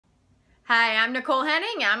Hi, I'm Nicole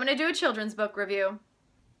Henning. I'm going to do a children's book review.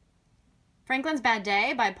 Franklin's Bad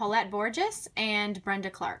Day by Paulette Bourgeois and Brenda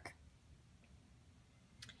Clark.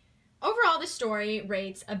 Overall, the story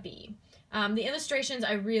rates a B. The illustrations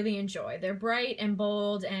I really enjoy. They're bright and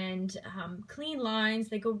bold and clean lines.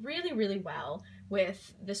 They go really, really well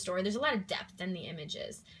with the story. There's a lot of depth in the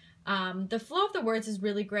images. The flow of the words is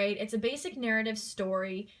really great. It's a basic narrative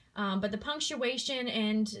story, but the punctuation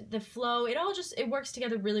and the flow, it works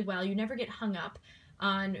together really well. You never get hung up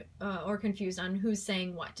on or confused on who's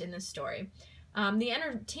saying what in this story. The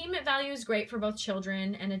entertainment value is great for both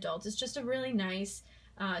children and adults. It's just a really nice,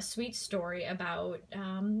 sweet story about,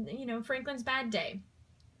 Franklin's bad day.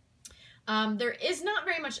 There is not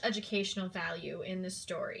very much educational value in this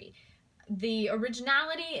story. The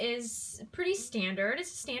originality is pretty standard.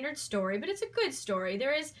 It's a standard story, but it's a good story.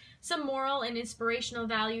 There is some moral and inspirational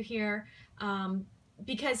value here,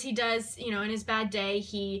 because he does, in his bad day,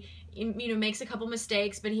 he, makes a couple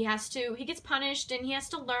mistakes, but he gets punished and he has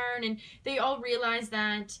to learn, and they all realize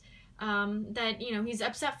that, he's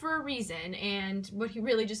upset for a reason, and what he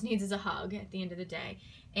really just needs is a hug at the end of the day.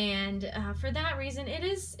 And for that reason,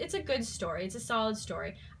 it's a good story. It's a solid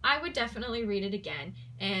story. I would definitely read it again,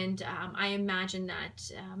 and I imagine that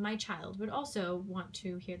my child would also want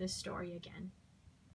to hear this story again.